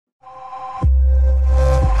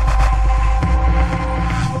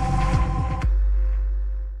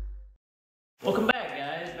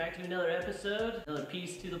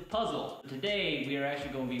piece to the puzzle. Today we are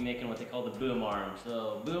actually going to be making what they call the boom arm.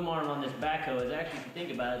 So boom arm on this backhoe is actually, if you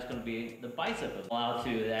think about it, it's going to be the bicep of it. Allow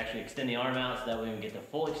to actually extend the arm out so that way we can get the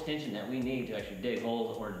full extension that we need to actually dig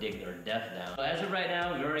holes or dig our depth down. So as of right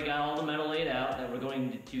now, we've already got all the metal laid out that we're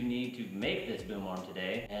going to need to make this boom arm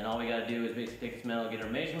today. And all we got to do is basically take this metal, get our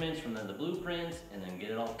measurements from the blueprints, and then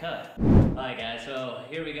get it all cut. Alright guys, so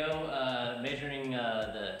here we go, measuring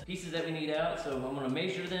the pieces that we need out. So I'm going to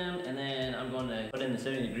measure them, and then I'm going to put in the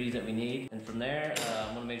 70 degrees that we need. And from there,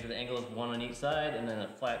 I'm going to measure the angles, one on each side, and then a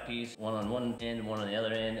flat piece, one on one end and one on the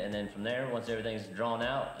other end. And then from there, once everything's drawn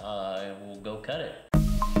out, we'll go cut it.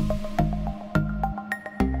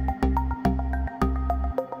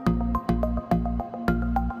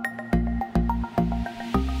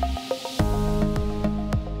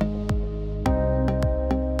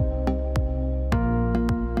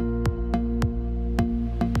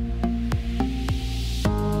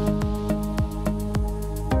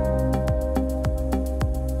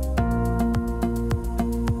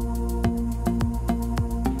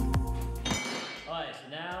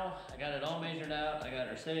 Got it all measured out. I got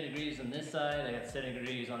our 70 degrees on this side, I got 70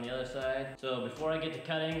 degrees on the other side. So before I get to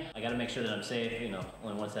cutting, I gotta make sure that I'm safe, you know,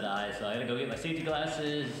 only one set of eyes. So I gotta go get my safety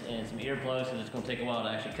glasses and some earplugs, because it's gonna take a while to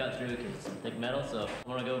actually cut through because it's some thick metal. So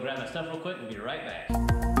I'm gonna go grab my stuff real quick and be right back.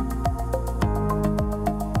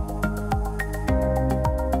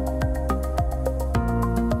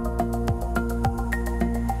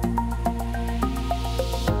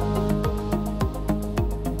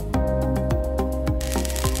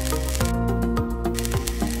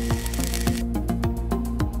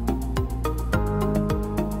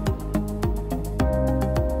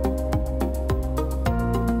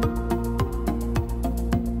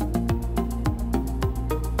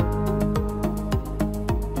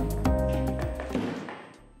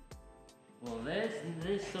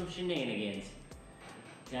 This is some shenanigans.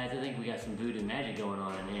 Guys, I think we got some voodoo magic going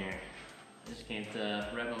on in here. I just can't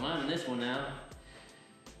wrap my mind on this one now.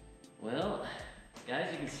 Well, guys,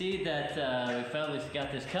 you can see that we finally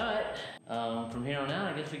got this cut. From here on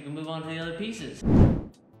out, I guess we can move on to the other pieces.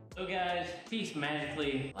 So guys, piece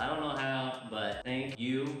magically, I don't know how, but thank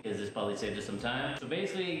you, because this probably saved us some time. So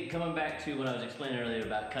basically, coming back to what I was explaining earlier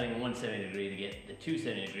about cutting 170 degree to get the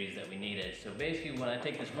 270 degrees that we needed. So basically, when I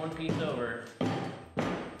take this one piece over,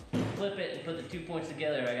 flip it and put the 2 points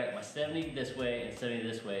together, I got my 70 this way and 70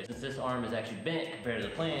 this way. Since this arm is actually bent compared to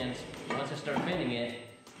the plans, once I start bending it,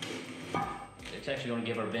 it's actually going to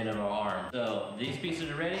give our bend on our arm. So these pieces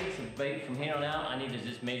are ready, so from here on out, I need to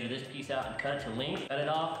just measure this piece out and cut it to length, cut it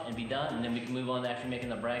off and be done, and then we can move on to actually making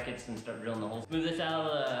the brackets and start drilling the holes. Move this out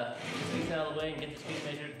of this piece out of the way and get this piece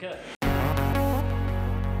measured and cut.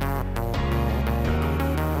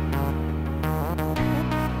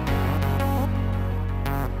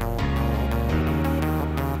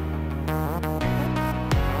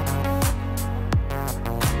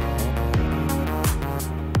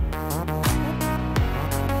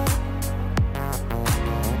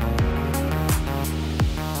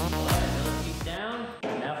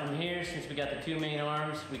 We got the two main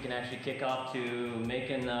arms, we can actually kick off to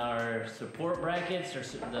making our support brackets, or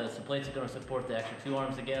the plates are going to support the actual two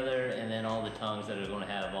arms together, and then all the tongues that are going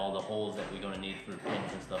to have all the holes that we're going to need for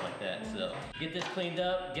pins and stuff like that. So get this cleaned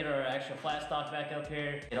up, get our actual flat stock back up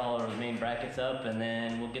here, get all our main brackets up, and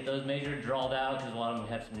then we'll get those measured, drawed out, because a lot of them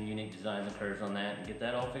have some unique designs and curves on that, and get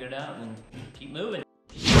that all figured out and keep moving.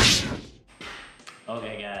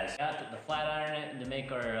 Okay guys, got the flat iron to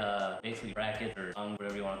make our basically bracket or tongue,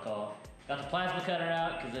 whatever you want to call it. Got the plasma cutter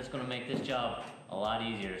out because that's going to make this job a lot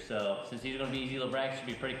easier. So since these are going to be easy little brackets, should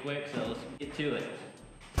be pretty quick, so let's get to it.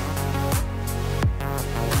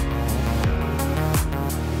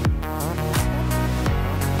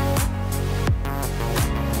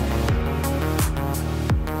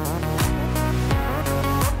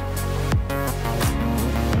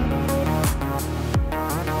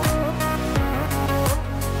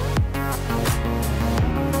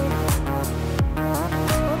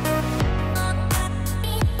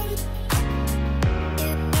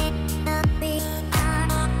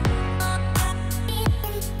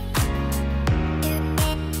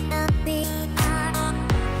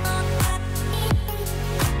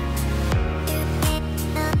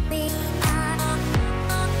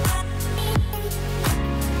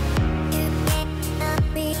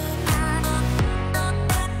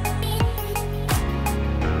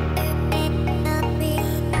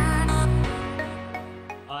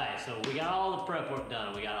 prep work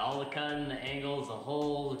done. We got all the cutting, the angles, the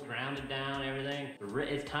holes, grounded down, everything. We're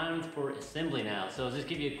it's time for assembly now. So I'll just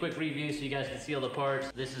give you a quick review so you guys can see all the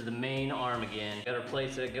parts. This is the main arm again. We got our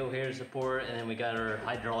plates that go here to support, and then we got our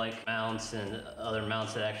hydraulic mounts and other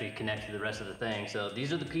mounts that actually connect to the rest of the thing. So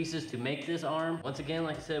these are the pieces to make this arm. Once again,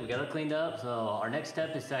 like I said, we got it cleaned up. So our next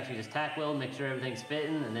step is to actually just tack weld, make sure everything's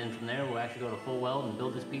fitting, and then from there we'll actually go to full weld and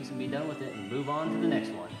build this piece and be done with it and move on to the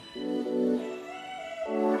next one.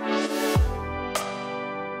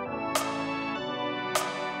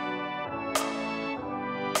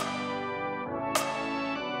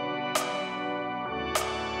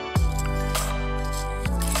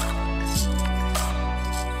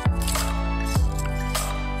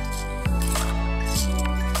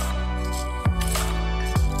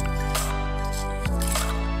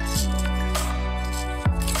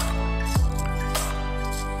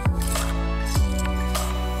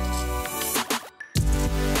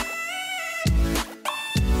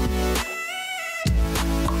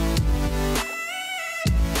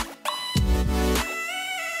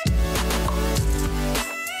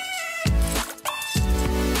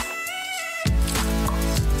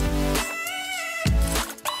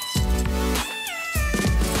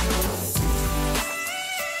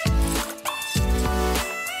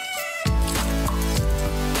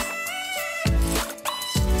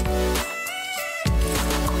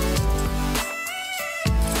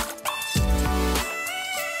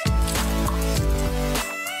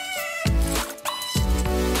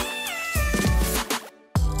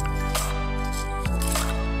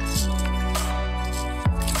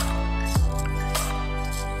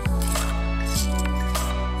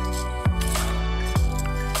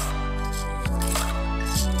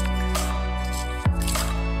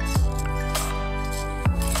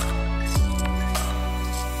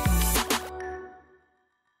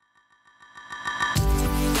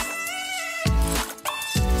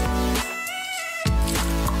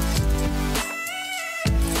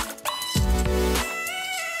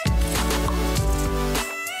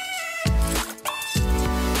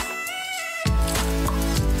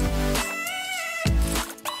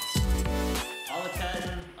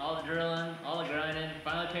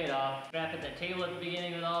 Strap at that table at the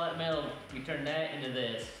beginning with all that metal, we turn that into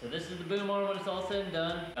this. So this is the boom arm when it's all said and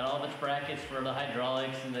done. Got all of its brackets for the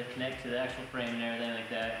hydraulics and to connect to the actual frame and everything like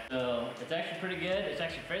that. So it's actually pretty good. It's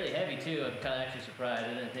actually fairly heavy too. I'm kind of actually surprised.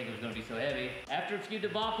 I didn't think it was going to be so heavy. After a few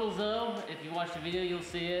debacles though, if you watch the video, you'll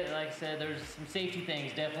see it. Like I said, there's some safety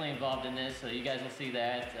things definitely involved in this, so you guys will see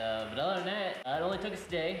that. But other than that, it only took us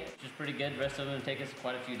a day, which is pretty good. The rest of them will take us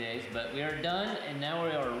quite a few days. But we are done, and now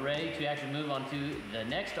we are ready to actually move on to the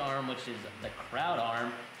next arm, which is the crowd arm,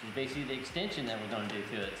 which is basically the extension that we're going to do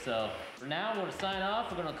to it. So for now, we're going to sign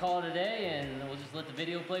off. We're going to call it a day, and we'll just let the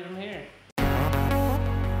video play from here.